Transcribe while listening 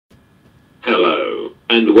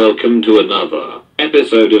and welcome to another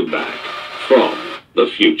episode of Back from the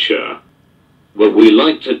Future, where we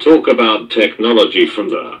like to talk about technology from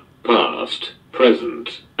the past,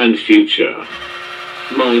 present, and future.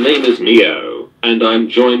 My name is Neo, and I'm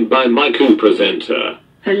joined by my co-presenter.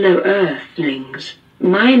 Hello Earthlings,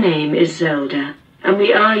 my name is Zelda, and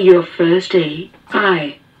we are your first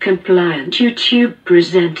AI compliant YouTube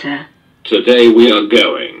presenter. Today we are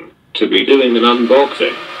going to be doing an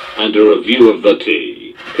unboxing and a review of the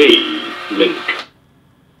Link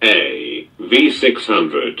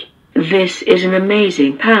AV600. This is an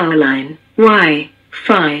amazing Powerline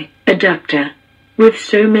Wi-Fi adapter, with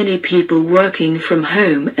so many people working from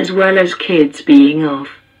home as well as kids being off.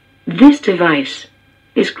 This device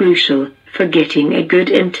is crucial for getting a good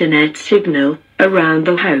internet signal around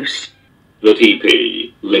the house. The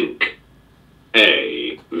Link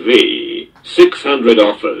AV600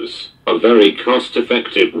 offers a very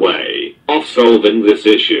cost-effective way of solving this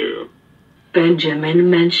issue. Benjamin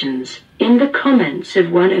mentions in the comments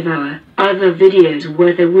of one of our other videos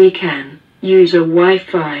whether we can use a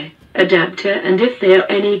Wi-Fi adapter and if they are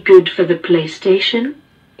any good for the PlayStation.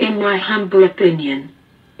 In my humble opinion,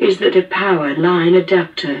 is that a Powerline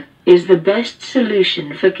adapter is the best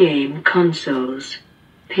solution for game consoles.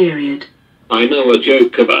 Period. I know a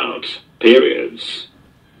joke about periods.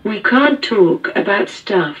 We can't talk about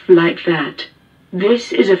stuff like that.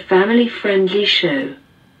 This is a family-friendly show.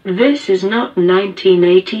 This is not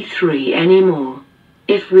 1983 anymore.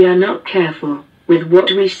 If we are not careful with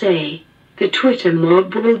what we say, the Twitter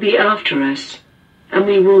mob will be after us, and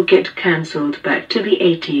we will get cancelled back to the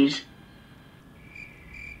 80s.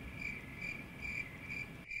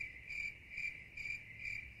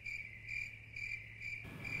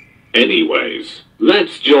 Anyways,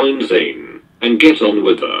 let's join Zane and get on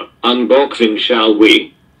with the unboxing, shall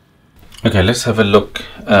we? Okay, let's have a look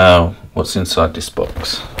what's inside this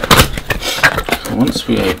box. So once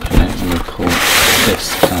we open it and we pull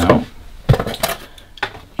this out,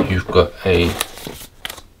 you've got a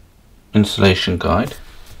installation guide,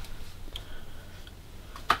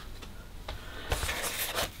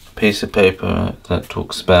 piece of paper that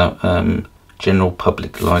talks about general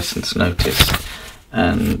public license notice,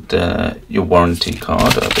 and your warranty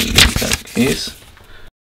card, I believe that is.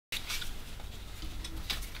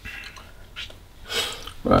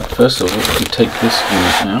 Right, first of all, we take this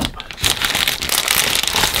unit out.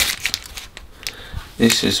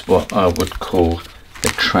 This is what I would call a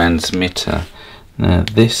transmitter. Now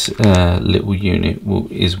this little unit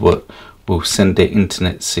is what will send the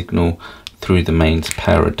internet signal through the mains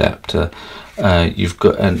power adapter. You've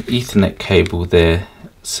got an Ethernet cable there,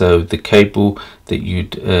 so the cable that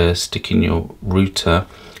you'd stick in your router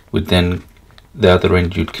would then, the other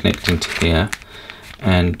end you'd connect into here,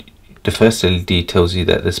 and the first LED tells you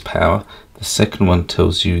that there's power, the second one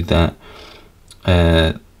tells you that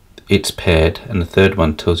it's paired, and the third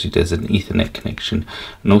one tells you there's an Ethernet connection,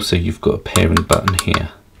 and also you've got a pairing button here.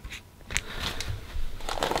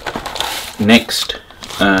 Next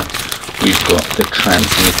we've got the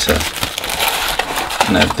transmitter.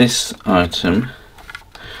 Now this item,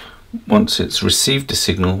 once it's received the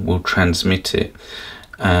signal, will transmit it,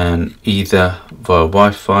 and either via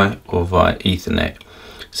Wi-Fi or via Ethernet.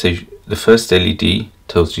 So the first LED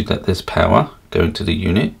tells you that there's power going to the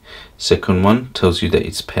unit, second one tells you that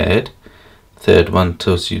it's paired, third one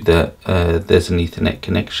tells you that there's an Ethernet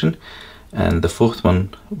connection, and the fourth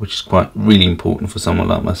one, which is quite really important for someone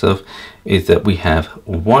like myself, is that we have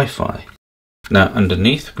Wi-Fi. Now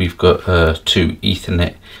underneath we've got two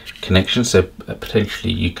Ethernet connections, so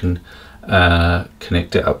potentially you can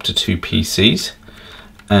connect it up to two PCs,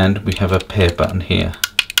 and we have a pair button here.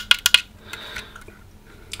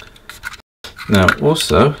 Now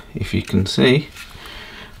also, if you can see,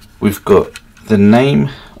 we've got the name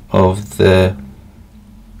of the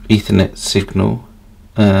Ethernet signal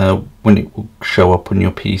when it will show up on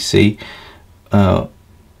your PC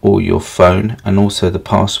or your phone, and also the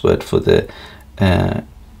password for the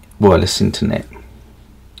wireless internet.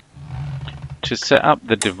 To set up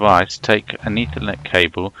the device, take an Ethernet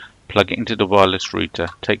cable, plug it into the wireless router,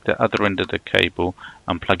 take the other end of the cable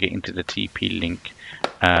and plug it into the TP-Link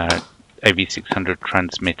AV600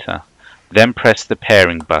 transmitter. Then press the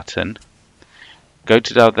pairing button, go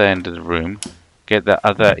to the other end of the room, get the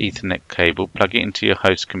other Ethernet cable, plug it into your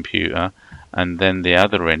host computer, and then the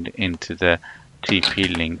other end into the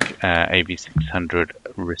TP-Link AV600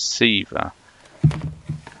 receiver,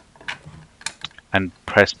 and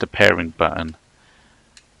press the pairing button.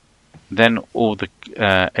 Then all the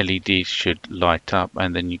LEDs should light up,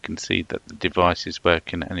 and then you can see that the device is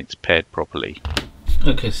working and it's paired properly.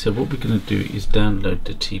 Okay, so what we're going to do is download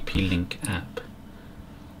the TP-Link app.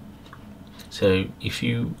 So if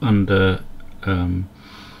you under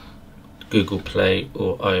Google Play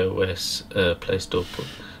or iOS Play Store,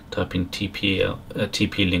 type in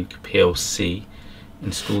TP-Link PLC,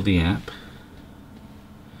 install the app,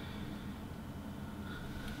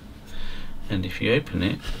 and if you open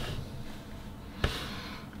it,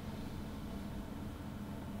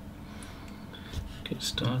 get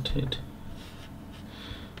started,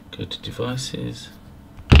 go to devices,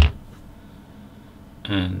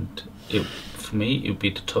 and for me it would be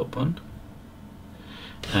the top one,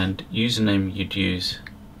 and username you'd use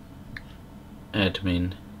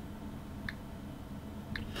admin,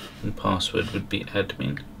 and password would be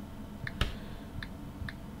admin.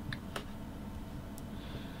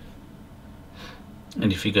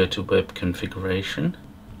 And if you go to web configuration,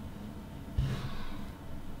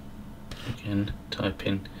 again type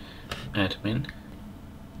in admin,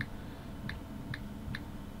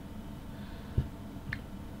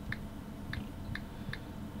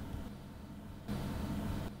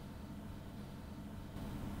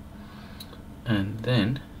 and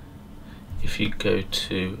then if you go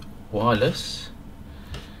to wireless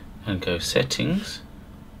and go settings,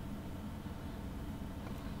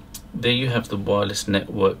 there you have the wireless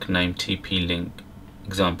network name TP-Link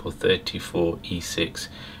example 34E6.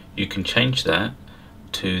 You can change that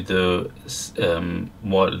to the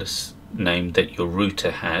wireless name that your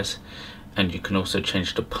router has, and you can also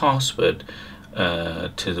change the password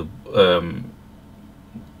to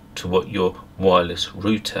what your wireless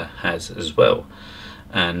router has as well,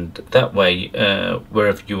 and that way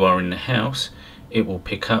wherever you are in the house it will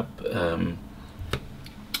pick up the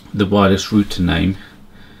wireless router name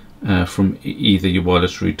from either your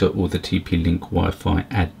wireless router or the TP-Link Wi-Fi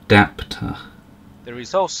adapter. There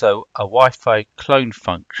is also a Wi-Fi clone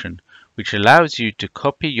function which allows you to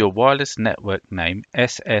copy your wireless network name,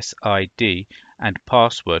 SSID and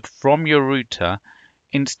password from your router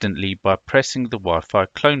instantly by pressing the Wi-Fi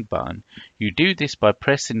clone button. You do this by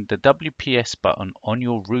pressing the WPS button on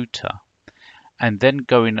your router and then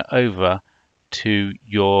going over to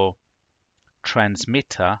your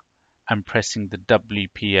transmitter and pressing the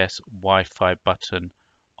WPS Wi-Fi button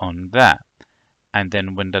on that. And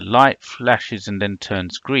then when the light flashes and then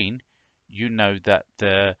turns green, you know that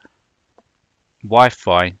the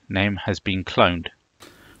Wi-Fi name has been cloned.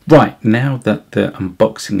 Right, now that the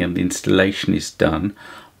unboxing and the installation is done,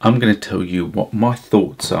 I'm going to tell you what my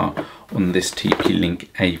thoughts are on this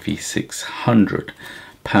TP-Link AV600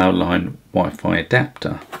 Powerline Wi-Fi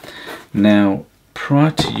adapter. Now,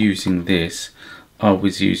 prior to using this, I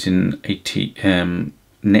was using a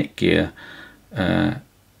Netgear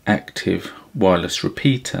active wireless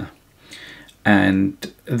repeater,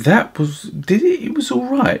 and that was it was all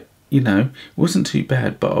right, you know, it wasn't too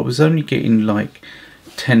bad, but I was only getting like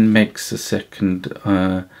 10 megs a second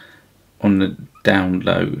on the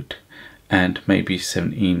download and maybe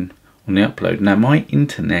 17 on the upload. Now my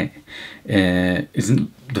internet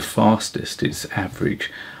isn't the fastest, it's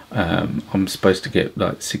average. I'm supposed to get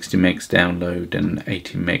like 60 megs download and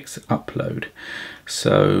 80 megs upload.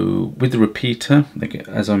 So with the repeater,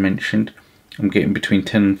 as I mentioned, I'm getting between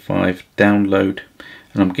 10 and 5 download,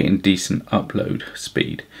 and I'm getting decent upload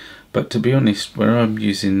speed. But to be honest, where I'm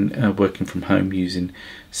using working from home using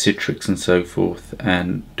Citrix and so forth,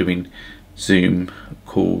 and doing Zoom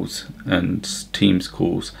calls and Teams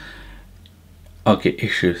calls, I'll get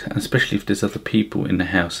issues, especially if there's other people in the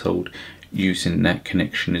household using that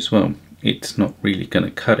connection as well. It's not really going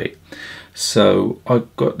to cut it. So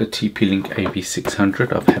I've got the TP-Link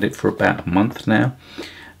AV600. I've had it for about a month now,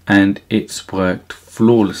 and it's worked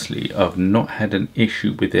flawlessly. I've not had an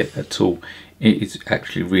issue with it at all. It is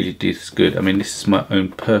actually really this good. I mean, this is my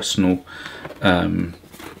own personal one.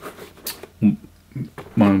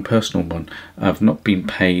 I've not been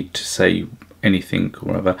paid to say anything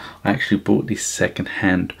or other. I actually bought this second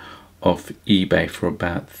hand off eBay for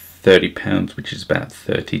about £30, which is about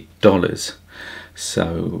 $30.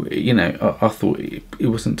 So, you know, I thought it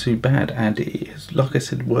wasn't too bad, and it has, like I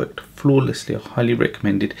said, worked flawlessly. I highly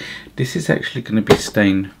recommend it. This is actually going to be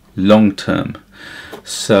staying long term,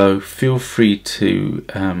 so feel free to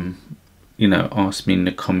you know, ask me in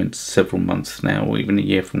the comments several months now or even a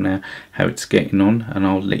year from now how it's getting on, and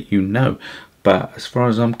I'll let you know. But as far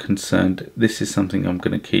as I'm concerned, this is something I'm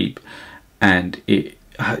going to keep, and it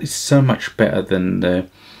is so much better than the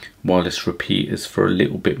wireless repeaters for a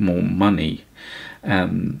little bit more money.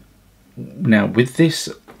 Now with this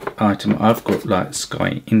item, I've got like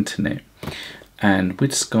Sky Internet, and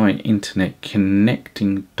with Sky Internet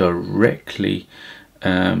connecting directly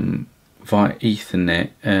via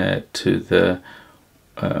Ethernet to the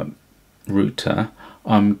router,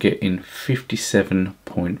 I'm getting 57.5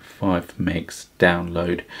 megs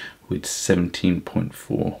download with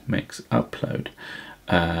 17.4 megs upload.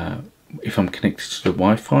 If I'm connected to the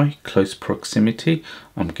Wi-Fi close proximity,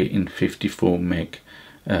 I'm getting 54 meg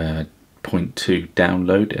 0.2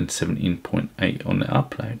 download and 17.8 on the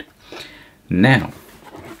upload. Now,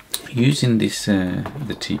 using this the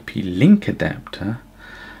TP-Link adapter,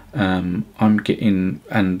 I'm getting,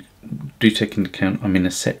 and do take into account I'm in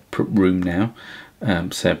a separate room now,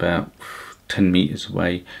 so about 10 meters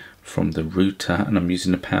away from the router, and I'm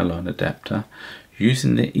using the Powerline adapter.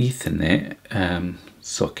 Using the Ethernet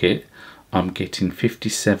socket, I'm getting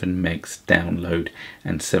 57 megs download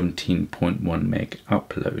and 17.1 meg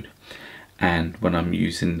upload. And when I'm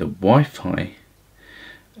using the Wi-Fi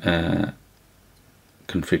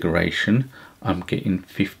configuration, I'm getting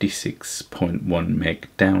 56.1 meg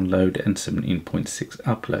download and 17.6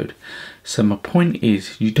 upload. So my point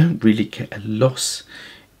is, you don't really get a loss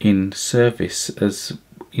in service, as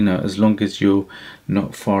you know, as long as you're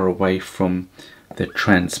not far away from the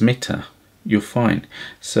transmitter, you're fine.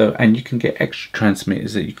 So, and you can get extra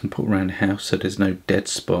transmitters that you can put around the house so there's no dead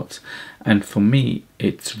spots. And for me,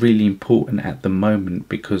 it's really important at the moment,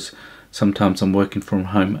 because sometimes I'm working from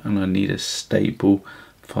home and I need a stable,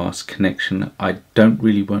 fast connection. I don't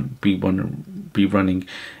really want to be running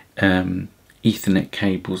Ethernet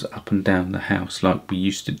cables up and down the house like we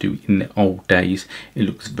used to do in the old days. It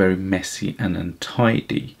looks very messy and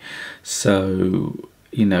untidy. So,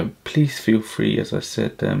 you know, please feel free, as I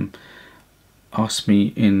said, ask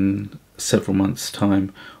me in several months'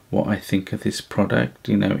 time what I think of this product,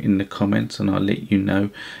 you know, in the comments, and I'll let you know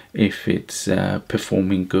if it's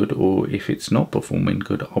performing good or if it's not performing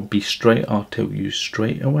good. I'll tell you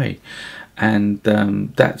straight away. And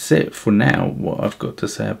that's it for now, what I've got to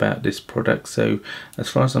say about this product. So as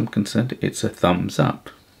far as I'm concerned, it's a thumbs up.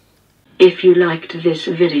 If you liked this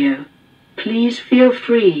video, please feel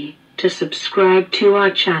free to subscribe to our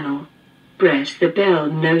channel, press the bell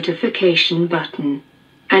notification button,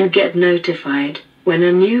 and get notified when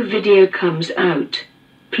a new video comes out.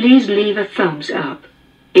 Please leave a thumbs up.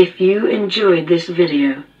 If you enjoyed this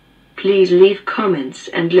video, please leave comments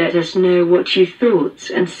and let us know what your thoughts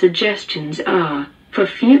and suggestions are for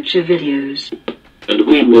future videos. And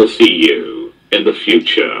we will see you in the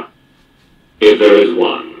future, if there is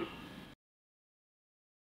one.